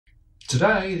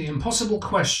Today, the impossible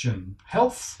question,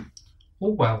 health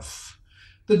or wealth?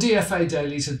 The DFA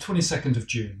Daily to the 22nd of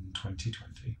June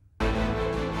 2020.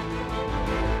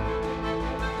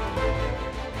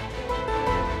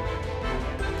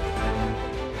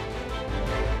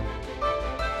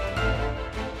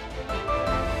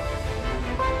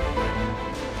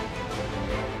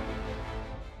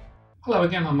 Hello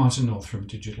again, I'm Martin North from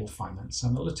Digital Finance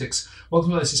Analytics. Welcome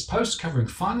to the latest post covering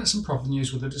finance and property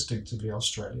news with a distinctively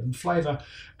Australian flavour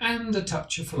and a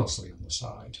touch of philosophy on the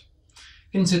side.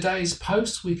 In today's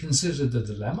post, we consider the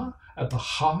dilemma at the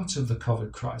heart of the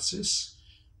COVID crisis,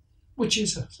 which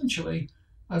is essentially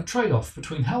a trade-off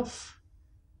between health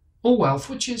or wealth,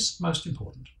 which is most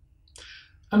important.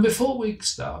 And before we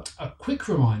start, a quick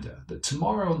reminder that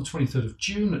tomorrow on the 23rd of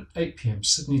June at 8 p.m.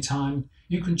 Sydney time,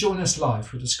 you can join us live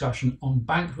for a discussion on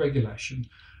bank regulation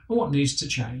and what needs to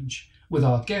change. With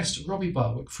our guest, Robbie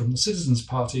Barwick from the Citizens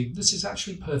Party, this is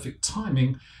actually perfect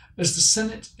timing as the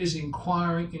Senate is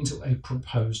inquiring into a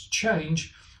proposed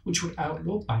change which would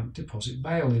outlaw bank deposit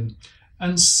bail-in,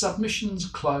 and submissions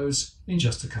close in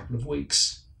just a couple of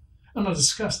weeks. And I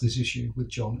discussed this issue with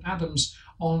John Adams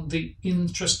on the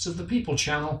Interests of the People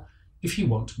channel if you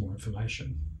want more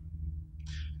information.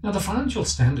 Now, the Financial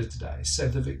Standard today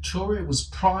said that Victoria was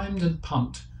primed and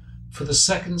pumped for the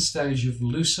second stage of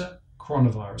looser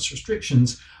coronavirus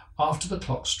restrictions after the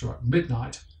clock struck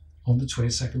midnight on the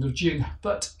 22nd of June,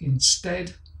 but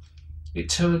instead it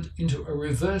turned into a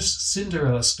reverse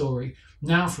Cinderella story.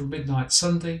 Now from midnight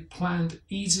Sunday, planned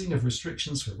easing of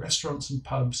restrictions for restaurants and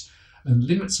pubs and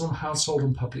limits on household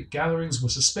and public gatherings were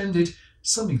suspended,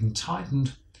 some even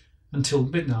tightened, until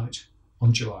midnight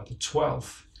on July the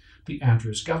 12th. The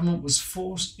Andrews government was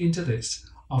forced into this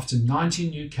after 90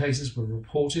 new cases were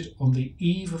reported on the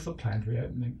eve of the planned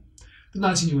reopening. The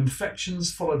 90 new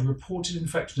infections followed reported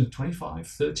infections of 25,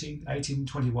 13, 18 and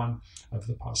 21 over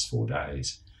the past 4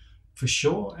 days. For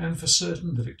sure and for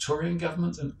certain, the Victorian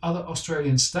government and other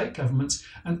Australian state governments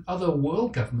and other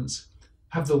world governments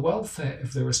have the welfare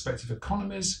of their respective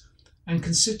economies and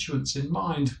constituents in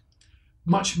mind,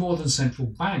 much more than central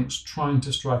banks trying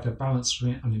to strike a balance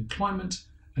between unemployment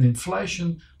and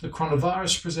inflation. The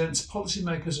coronavirus presents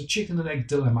policymakers a chicken and egg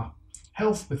dilemma: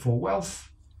 health before wealth,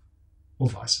 or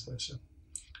vice versa,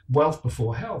 wealth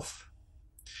before health.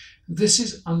 This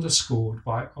is underscored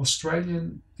by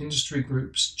Australian Industry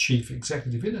Group's Chief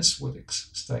Executive Innes Willick's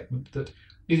statement that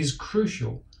it is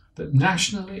crucial that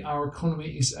nationally our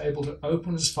economy is able to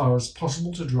open as far as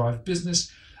possible to drive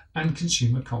business and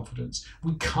consumer confidence.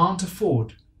 We can't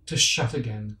afford to shut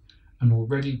again an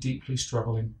already deeply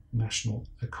struggling national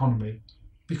economy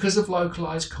because of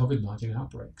localised COVID-19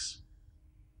 outbreaks.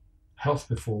 Health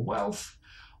before wealth.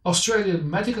 Australian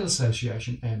Medical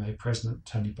Association AMA President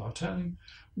Tony Bartoni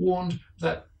warned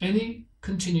that any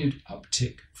continued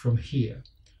uptick from here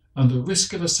and the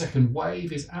risk of a second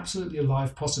wave is absolutely a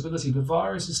live possibility. The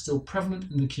virus is still prevalent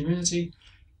in the community.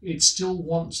 It still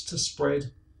wants to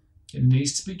spread. It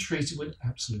needs to be treated with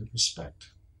absolute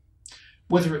respect.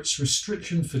 Whether it's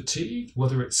restriction fatigue,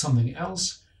 whether it's something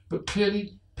else, but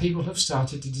clearly people have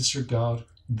started to disregard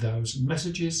those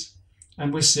messages,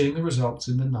 and we're seeing the results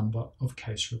in the number of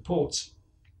case reports.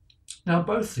 Now,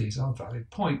 both these are valid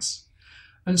points,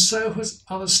 and so has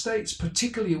other states,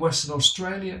 particularly Western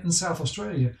Australia and South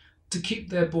Australia, to keep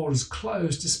their borders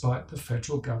closed despite the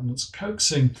federal government's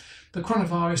coaxing. The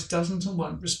coronavirus doesn't and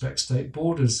won't respect state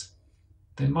borders.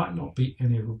 There might not be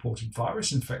any reported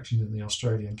virus infections in the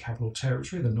Australian Capital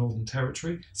Territory, the Northern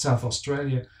Territory, South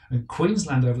Australia and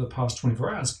Queensland over the past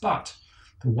 24 hours, but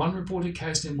the one reported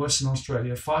case in Western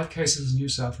Australia, 5 cases in New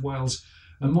South Wales,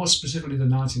 and more specifically the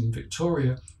 19 in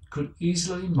Victoria, could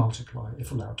easily multiply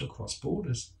if allowed to cross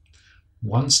borders.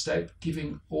 One state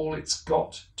giving all it's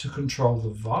got to control the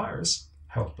virus,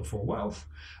 health before wealth,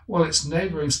 while its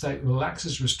neighbouring state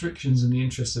relaxes restrictions in the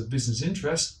interest of business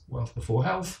interests, wealth before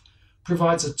health,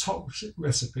 provides a toxic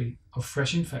recipe of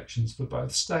fresh infections for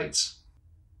both states.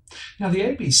 Now, the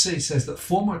ABC says that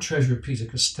former Treasurer Peter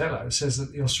Costello says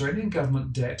that the Australian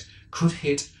government debt could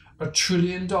hit $1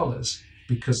 trillion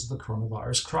because of the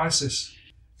coronavirus crisis,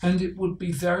 and it would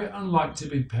be very unlikely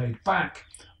to be paid back.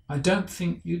 I don't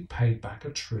think you'd pay back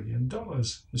 $1 trillion,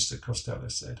 Mr. Costello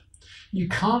said. You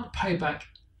can't pay back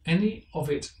any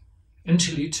of it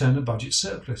until you turn a budget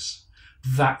surplus.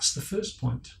 That's the first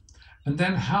point. And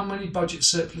then how many budget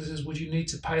surpluses would you need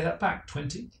to pay that back?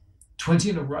 20? 20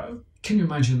 in a row? Can you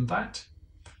imagine that?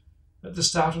 At the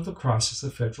start of the crisis,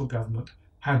 the federal government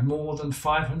had more than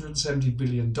 $570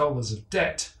 billion of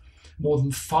debt, more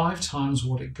than 5 times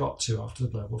what it got to after the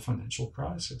global financial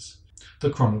crisis. The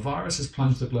coronavirus has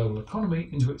plunged the global economy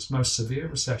into its most severe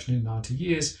recession in 90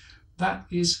 years. That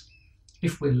is,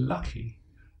 if we're lucky,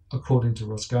 according to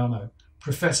Rosgano,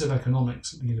 Professor of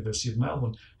Economics at the University of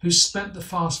Melbourne, who's spent the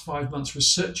past 5 months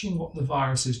researching what the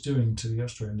virus is doing to the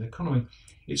Australian economy.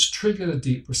 It's triggered a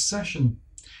deep recession.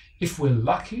 If we're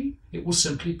lucky, it will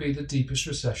simply be the deepest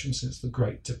recession since the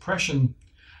Great Depression.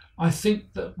 I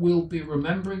think that we'll be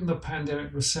remembering the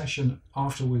pandemic recession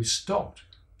after we've stopped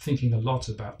thinking a lot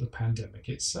about the pandemic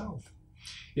itself.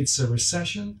 It's a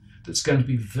recession that's going to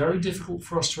be very difficult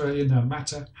for Australia no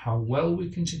matter how well we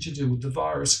continue to do with the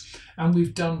virus, and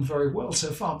we've done very well so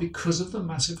far because of the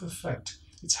massive effect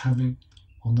it's having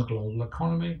on the global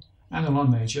economy and on our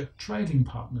major trading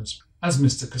partners. As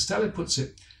Mr. Costello puts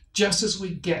it, just as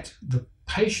we get the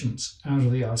patients out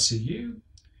of the ICU,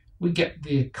 we get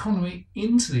the economy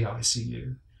into the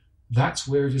ICU. That's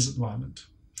where it is at the moment.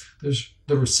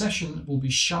 The recession will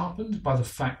be sharpened by the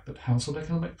fact that household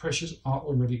economic pressures are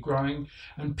already growing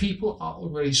and people are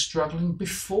already struggling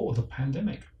before the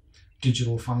pandemic.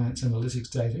 Digital finance analytics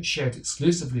data shared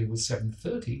exclusively with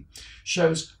 730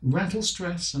 shows rental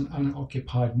stress and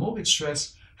owner-occupied mortgage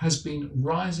stress has been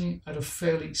rising at a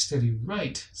fairly steady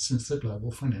rate since the global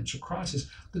financial crisis.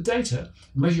 The data,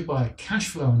 measured by a cash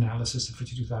flow analysis of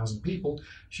 52,000 people,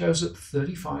 shows that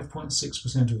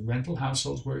 35.6% of rental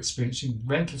households were experiencing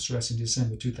rental stress in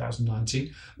December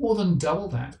 2019, more than double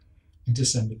that in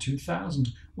December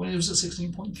 2000, when it was at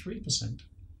 16.3%.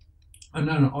 And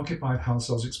owner-occupied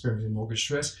households experiencing mortgage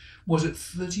stress was at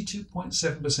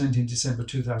 32.7% in December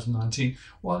 2019,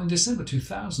 while in December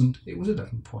 2000 it was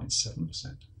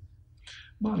 11.7%.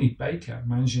 Marnie Baker,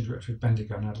 Managing Director of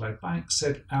Bendigo and Adelaide Bank,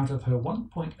 said out of her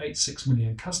 1.86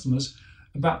 million customers,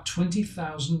 about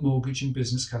 20,000 mortgage and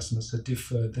business customers had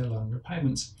deferred their loan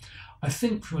repayments. I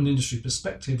think from an industry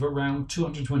perspective, around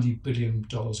 $220 billion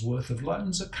worth of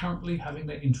loans are currently having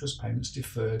their interest payments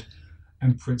deferred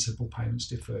and principal payments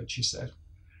deferred, she said.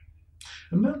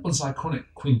 And Melbourne's iconic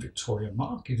Queen Victoria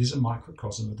market is a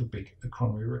microcosm of the big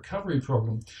economy recovery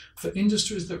problem. For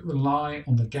industries that rely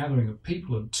on the gathering of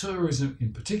people and tourism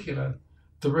in particular,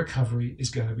 the recovery is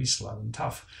going to be slow and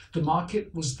tough. The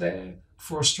market was there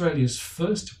for Australia's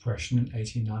first depression in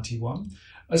 1891,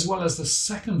 as well as the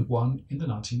second one in the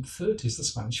 1930s, the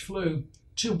Spanish flu,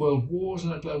 2 world wars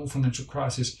and a global financial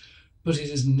crisis, but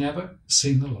it has never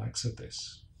seen the likes of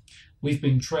this. We've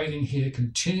been trading here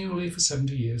continually for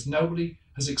 70 years. Nobody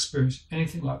has experienced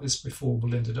anything like this before,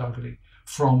 Belinda Dougherty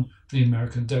from the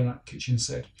American Donut Kitchen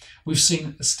said. We've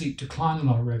seen a steep decline in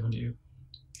our revenue.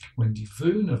 Wendy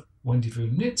Voon of Wendy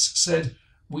Voon Knits said,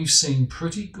 we've seen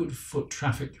pretty good foot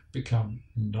traffic become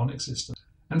non-existent.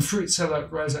 And fruit seller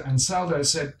Rosa Ansaldo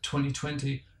said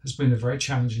 2020 has been a very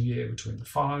challenging year between the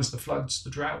fires, the floods,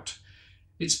 the drought.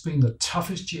 It's been the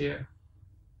toughest year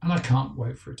and I can't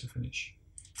wait for it to finish.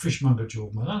 Fishmonger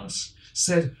George Malanas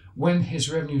said when his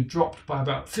revenue dropped by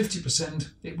about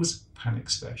 50%, it was panic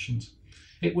stations.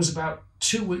 It was about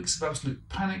 2 weeks of absolute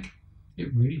panic.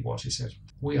 It really was, he said.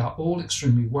 We are all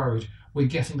extremely worried. We're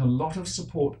getting a lot of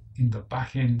support in the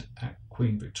back end at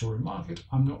Queen Victoria Market.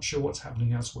 I'm not sure what's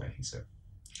happening elsewhere, he said.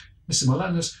 Mr.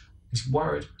 Malanas is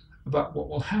worried about what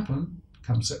will happen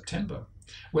come September,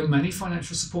 when many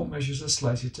financial support measures are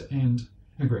slated to end.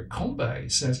 And Greg Combay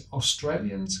says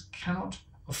Australians cannot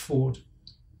afford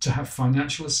to have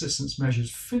financial assistance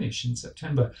measures finish in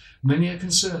September. Many are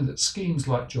concerned that schemes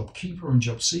like JobKeeper and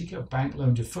JobSeeker, bank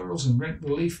loan deferrals and rent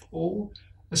relief all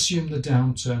assume the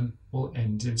downturn will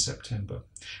end in September.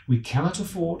 We cannot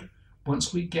afford,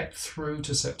 once we get through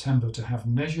to September, to have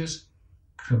measures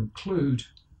conclude,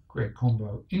 Greg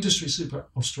Combo, Industry Super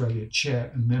Australia Chair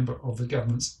and member of the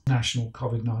government's National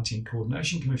COVID-19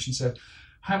 Coordination Commission, said.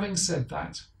 Having said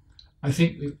that, I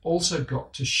think we've also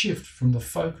got to shift from the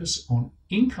focus on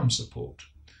income support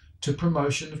to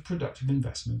promotion of productive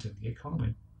investment in the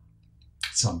economy.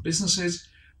 Some businesses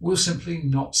will simply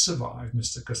not survive,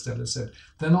 Mr. Costello said.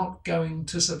 They're not going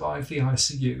to survive the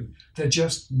ICU. They're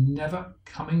just never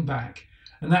coming back.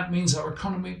 And that means our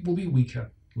economy will be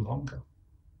weaker longer.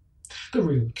 The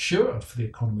real cure for the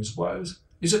economy's woes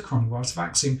is a coronavirus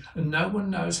vaccine, and no one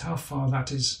knows how far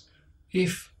that is,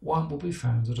 if one will be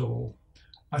found at all.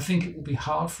 I think it will be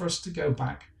hard for us to go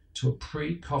back to a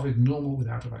pre-COVID normal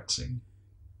without a vaccine.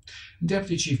 And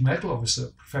Deputy Chief Medical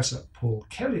Officer Professor Paul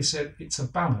Kelly said it's a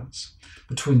balance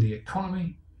between the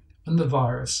economy and the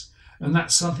virus, and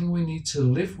that's something we need to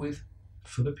live with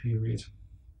for the period.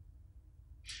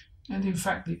 And in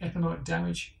fact, the economic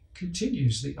damage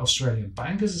continues. The Australian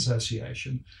Bankers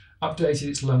Association updated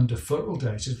its loan deferral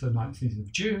data to the 19th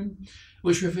of June,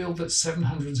 which revealed that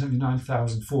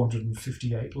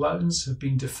 779,458 loans have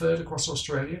been deferred across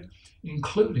Australia,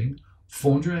 including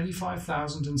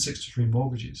 485,063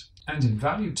 mortgages, and in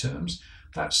value terms,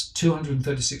 that's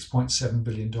 $236.7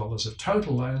 billion of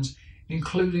total loans,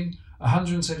 including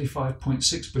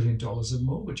 $175.6 billion of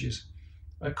mortgages.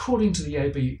 According to the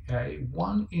ABA,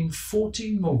 1 in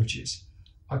 14 mortgages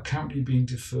are currently being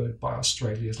deferred by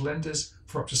Australia's lenders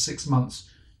for up to 6 months.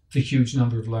 The huge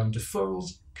number of loan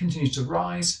deferrals continues to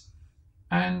rise,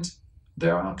 and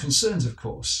there are concerns, of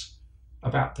course,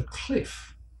 about the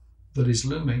cliff that is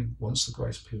looming once the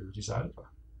grace period is over.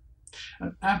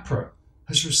 And APRA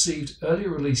has received early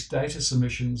release data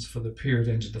submissions for the period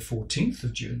ended the 14th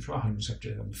of June for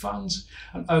 177 funds,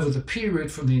 and over the period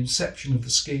from the inception of the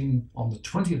scheme on the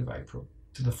 20th of April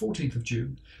to the 14th of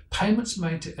June, payments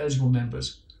made to eligible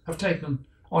members have taken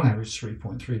on average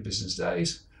 3.3 business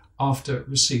days after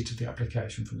receipt of the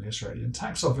application from the Australian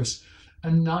Tax Office,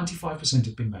 and 95%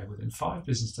 have been made within 5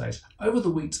 business days. Over the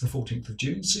week to the 14th of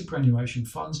June, superannuation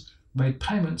funds made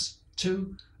payments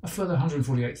to a further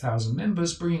 148,000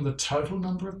 members, bringing the total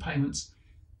number of payments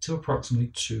to approximately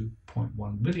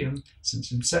 2.1 million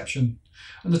since inception.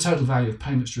 And the total value of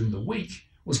payments during the week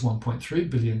was $1.3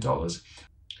 billion,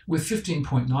 with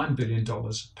 $15.9 billion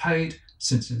paid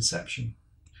since inception.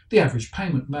 The average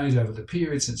payment made over the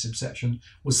period since inception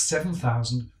was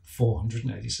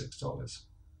 $7,486.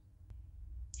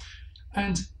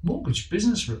 And Mortgage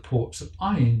Business reports that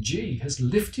ING has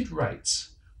lifted rates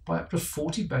by up to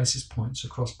 40 basis points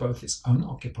across both its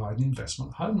owner-occupied and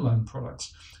investment home loan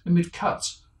products amid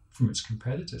cuts from its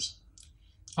competitors.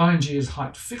 ING has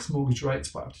hiked fixed mortgage rates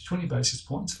by up to 20 basis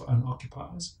points for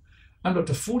owner-occupiers and up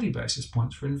to 40 basis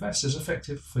points for investors,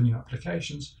 effective for new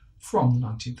applications from the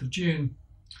 19th of June.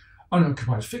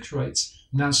 Owner-occupied fixed rates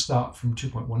now start from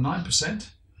 2.19%,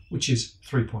 which is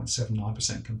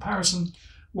 3.79% comparison,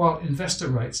 while investor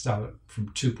rates start from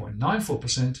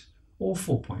 2.94% or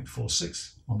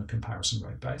 4.46% on a comparison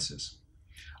rate basis.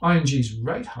 ING's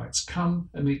rate hikes come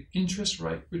amid interest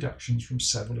rate reductions from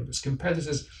several of its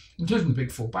competitors, including the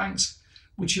big 4 banks,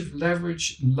 which have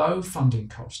leveraged low funding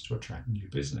costs to attract new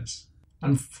business.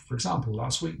 And for example,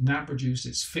 last week NAB reduced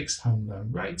its fixed home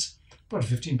loan rates by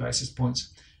 15 basis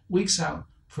points, weeks out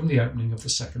from the opening of the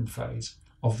second phase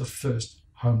of the first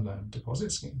home loan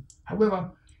deposit scheme.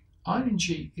 However,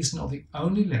 ING is not the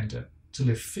only lender to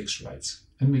lift fixed rates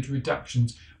amid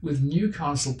reductions, with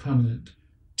Newcastle Permanent,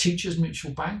 Teachers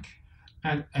Mutual Bank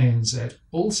and ANZ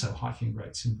also hiking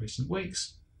rates in recent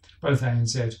weeks. Both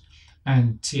ANZ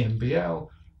and TMBL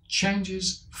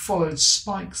changes followed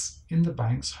spikes in the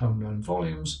bank's home loan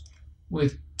volumes,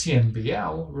 with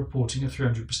TMBL reporting a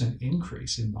 300%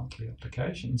 increase in monthly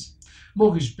applications.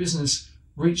 Mortgage Business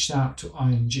reached out to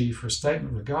ING for a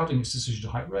statement regarding its decision to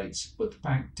hike rates, but the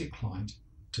bank declined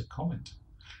to comment.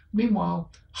 Meanwhile,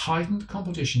 heightened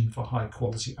competition for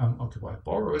high-quality owner-occupied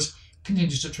borrowers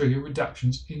continues to trigger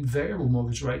reductions in variable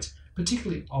mortgage rates,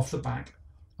 particularly off the back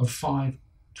of 5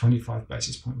 25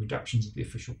 basis point reductions of the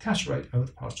official cash rate over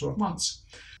the past 12 months.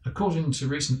 According to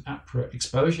recent APRA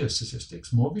exposure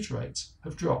statistics, mortgage rates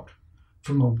have dropped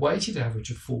from a weighted average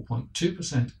of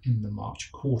 4.2% in the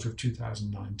March quarter of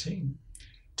 2019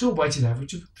 to a weighted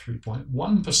average of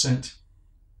 3.1%.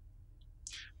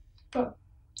 But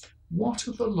what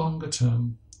are the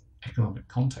longer-term economic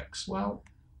contexts? Well,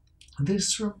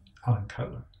 this from Alan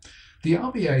Kohler. The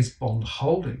RBA's bond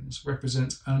holdings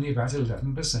represent only about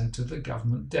 11% of the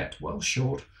government debt, well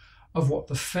short of what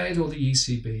the Fed or the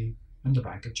ECB and the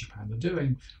Bank of Japan are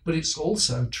doing. But it's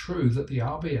also true that the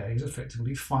RBA has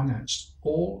effectively financed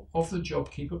all of the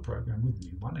JobKeeper program with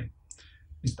new money.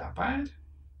 Is that bad?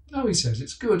 No, he says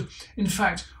it's good. In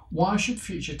fact, why should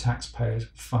future taxpayers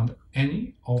fund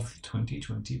any of the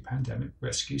 2020 pandemic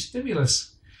rescue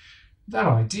stimulus? That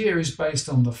idea is based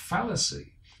on the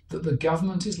fallacy that the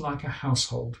government is like a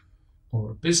household or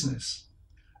a business,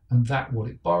 and that what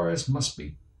it borrows must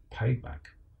be paid back.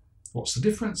 What's the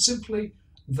difference? Simply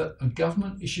that a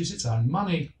government issues its own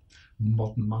money.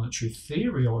 Modern monetary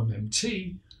theory, or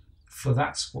MMT, for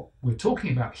that's what we're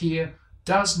talking about here,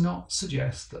 does not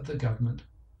suggest that the government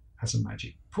has a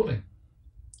magic pulling.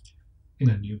 In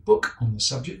a new book on the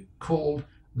subject called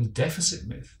The Deficit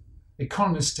Myth,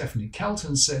 economist Stephanie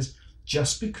Kelton says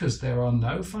just because there are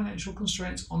no financial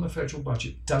constraints on the federal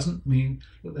budget doesn't mean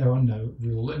that there are no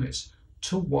real limits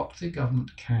to what the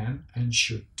government can and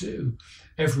should do.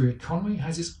 Every economy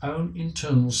has its own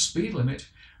internal speed limit,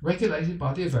 regulated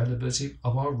by the availability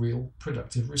of our real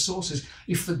productive resources.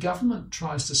 If the government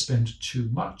tries to spend too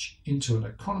much into an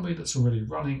economy that's already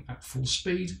running at full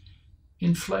speed,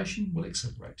 inflation will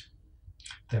accelerate.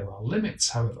 There are limits,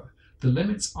 however. The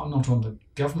limits are not on the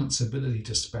government's ability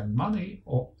to spend money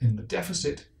or in the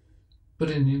deficit, but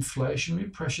in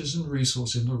inflationary pressures and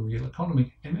resource in the real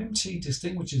economy. MMT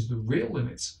distinguishes the real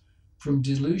limits from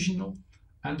delusional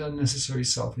and unnecessary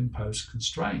self-imposed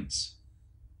constraints.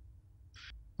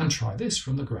 And try this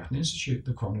from the Grattan Institute.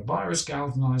 The coronavirus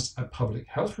galvanised a public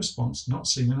health response not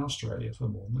seen in Australia for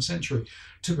more than a century.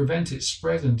 To prevent its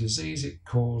spread and disease it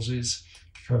causes,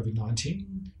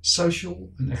 COVID-19, social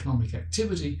and economic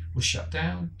activity was shut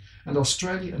down, and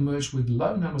Australia emerged with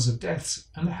low numbers of deaths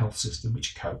and a health system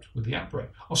which coped with the outbreak.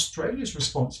 Australia's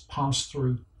response passed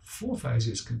through 4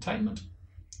 phases: containment,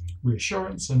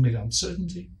 reassurance amid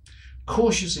uncertainty,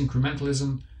 cautious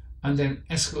incrementalism, and then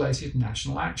escalated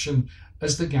national action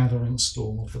as the gathering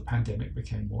storm of the pandemic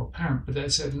became more apparent. But they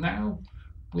said now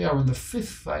we are in the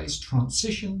 5th phase,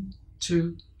 transition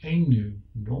to a new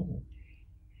normal.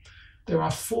 There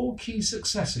are 4 key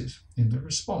successes in the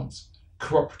response: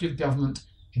 cooperative government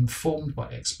informed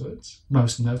by experts,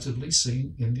 most notably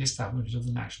seen in the establishment of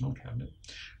the National Cabinet,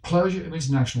 closure of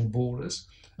international borders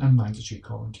and mandatory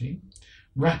quarantine,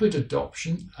 rapid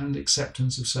adoption and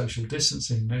acceptance of social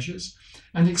distancing measures,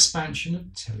 and expansion of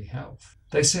telehealth.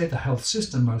 They said the health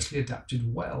system mostly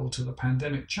adapted well to the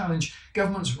pandemic challenge.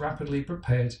 Governments rapidly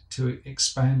prepared to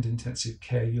expand intensive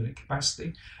care unit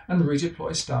capacity and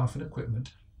redeploy staff and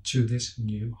equipment to this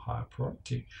new higher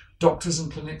priority. Doctors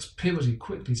and clinics pivoted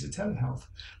quickly to telehealth,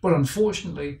 but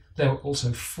unfortunately there were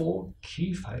also 4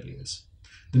 key failures.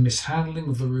 The mishandling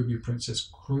of the Ruby Princess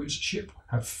cruise ship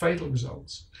had fatal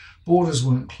results. Borders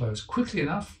weren't closed quickly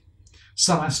enough.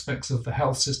 Some aspects of the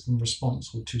health system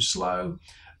response were too slow,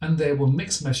 and there were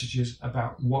mixed messages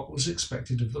about what was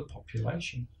expected of the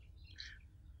population.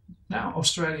 Now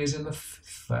Australia is in the 5th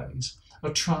phase,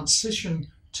 a transition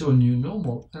to a new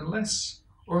normal, unless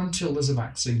or until there's a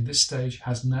vaccine. This stage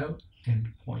has no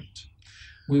end point.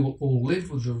 We will all live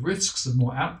with the risks of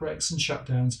more outbreaks and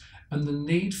shutdowns and the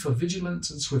need for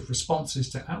vigilance and swift responses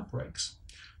to outbreaks.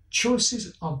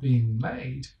 Choices are being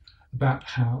made about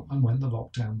how and when the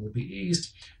lockdown will be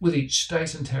eased, with each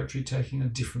state and territory taking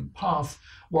a different path.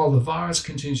 While the virus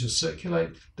continues to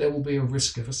circulate, there will be a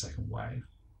risk of a second wave.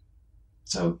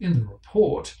 So in the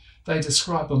report, they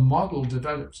describe a model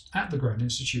developed at the Grattan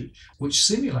Institute which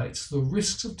simulates the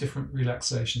risks of different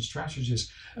relaxation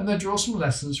strategies, and they draw some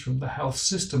lessons from the health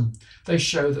system. They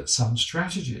show that some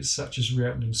strategies, such as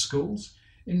reopening schools,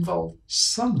 involve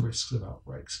some risks of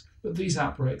outbreaks, but these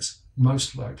outbreaks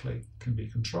most likely can be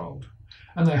controlled.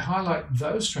 And they highlight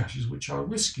those strategies which are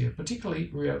riskier,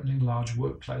 particularly reopening large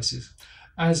workplaces.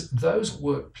 As those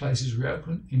workplaces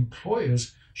reopen,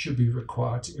 employers should be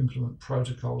required to implement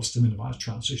protocols to minimise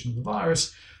transmission of the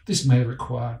virus. This may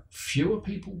require fewer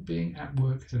people being at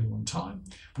work at any one time,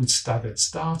 with staggered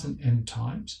start and end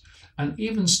times, and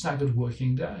even staggered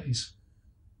working days.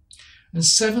 And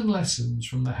 7 lessons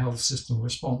from the health system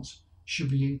response should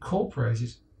be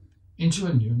incorporated into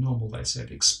a new normal, they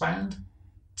said. Expand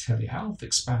telehealth,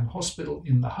 expand hospital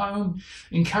in the home,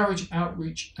 encourage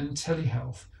outreach and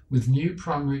telehealth with new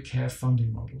primary care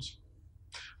funding models.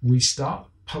 Restart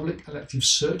public elective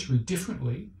surgery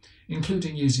differently,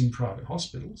 including using private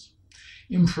hospitals.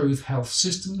 Improve health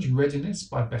systems readiness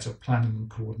by better planning and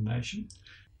coordination.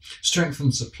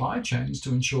 Strengthen supply chains to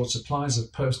ensure supplies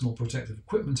of personal protective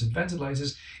equipment and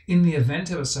ventilators in the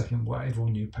event of a second wave or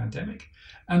new pandemic,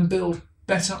 and build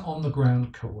better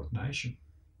on-the-ground coordination.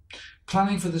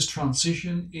 Planning for this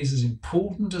transition is as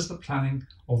important as the planning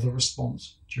of the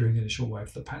response during the initial wave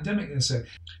of the pandemic, they said.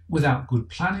 Without good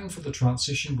planning for the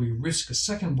transition, we risk a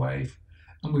second wave,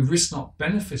 and we risk not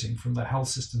benefiting from the health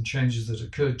system changes that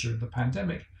occurred during the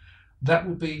pandemic. That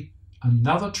would be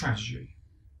another tragedy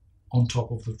on top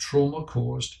of the trauma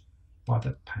caused by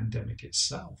the pandemic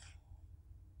itself.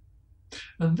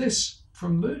 And this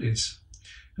from Moody's,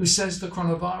 who says the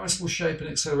coronavirus will shape and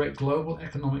accelerate global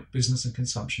economic, business and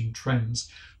consumption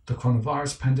trends. The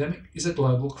coronavirus pandemic is a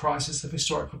global crisis of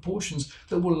historic proportions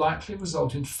that will likely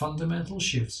result in fundamental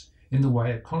shifts in the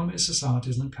way economies,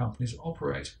 societies and companies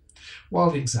operate.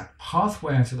 While the exact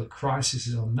pathway out of the crisis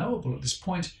is unknowable at this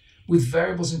point, with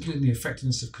variables including the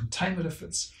effectiveness of containment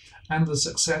efforts and the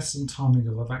success and timing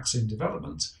of a vaccine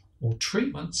development or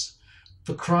treatments,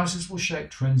 the crisis will shape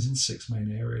trends in 6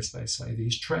 main areas, they say.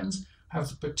 These trends have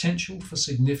the potential for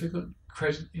significant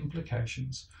credit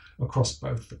implications across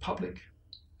both the public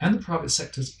and the private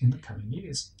sectors in the coming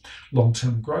years.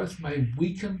 Long-term growth may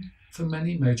weaken for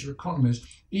many major economies.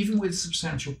 Even with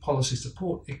substantial policy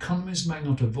support, economies may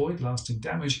not avoid lasting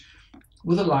damage,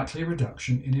 with a likely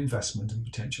reduction in investment and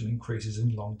potential increases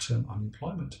in long-term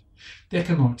unemployment. The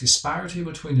economic disparity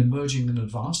between emerging and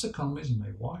advanced economies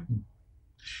may widen.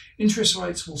 Interest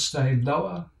rates will stay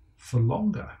lower for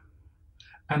longer,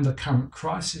 And the current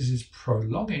crisis is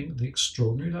prolonging the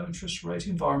extraordinary low interest rate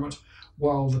environment,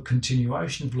 while the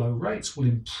continuation of low rates will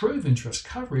improve interest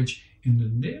coverage in the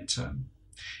near term.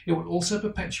 It will also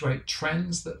perpetuate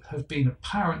trends that have been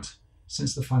apparent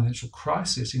since the financial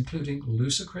crisis, including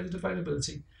looser credit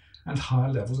availability and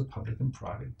higher levels of public and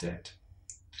private debt.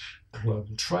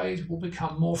 Global trade will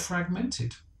become more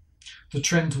fragmented. The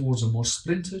trend towards a more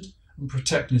splintered and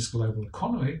protectionist global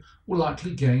economy will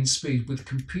likely gain speed with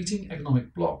competing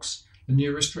economic blocs and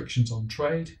new restrictions on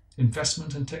trade,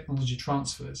 investment and technology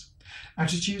transfers.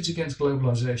 Attitudes against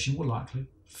globalization will likely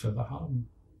further harden.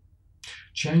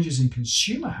 Changes in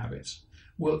consumer habits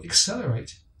will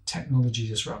accelerate technology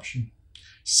disruption.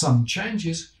 Some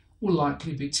changes will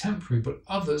likely be temporary, but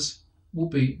others will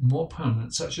be more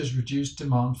permanent, such as reduced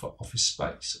demand for office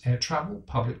space, air travel,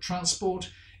 public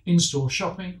transport, in-store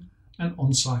shopping, and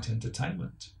on-site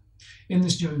entertainment. In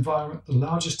this new environment, the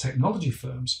largest technology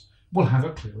firms will have a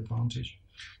clear advantage.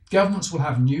 Governments will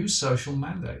have new social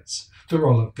mandates. The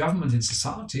role of government in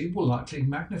society will likely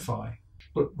magnify,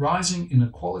 but rising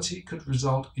inequality could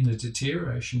result in a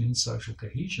deterioration in social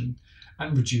cohesion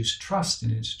and reduce trust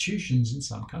in institutions in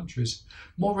some countries.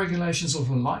 More regulations are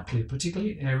likely,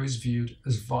 particularly in areas viewed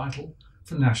as vital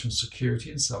for national security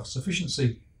and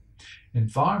self-sufficiency.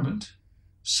 Environment,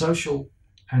 social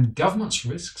and governance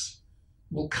risks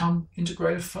will come into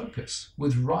greater focus.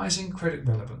 With rising credit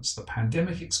relevance, the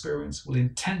pandemic experience will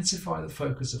intensify the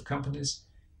focus of companies,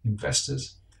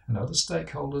 investors, and other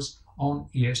stakeholders on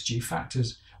ESG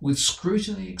factors, with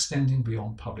scrutiny extending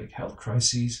beyond public health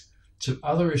crises to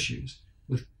other issues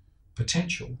with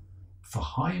potential for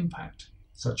high impact,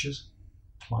 such as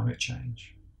climate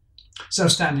change. So,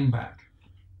 standing back,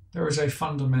 there is a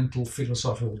fundamental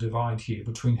philosophical divide here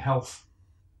between health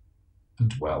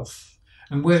and wealth,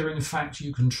 and whether in fact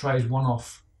you can trade one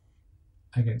off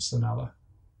against another.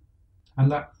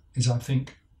 And that is, I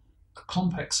think, a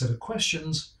complex set of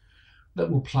questions that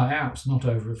will play out not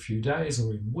over a few days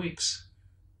or even weeks,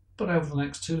 but over the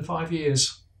next 2 to 5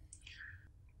 years.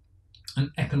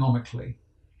 And economically,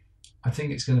 I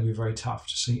think it's going to be very tough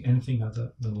to see anything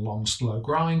other than a long, slow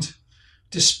grind,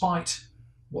 despite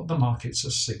what the markets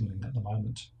are signalling at the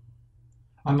moment.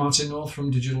 I'm Martin North from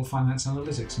Digital Finance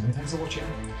Analytics. Many thanks for watching,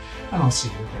 and I'll see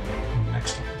you again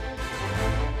next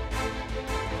time.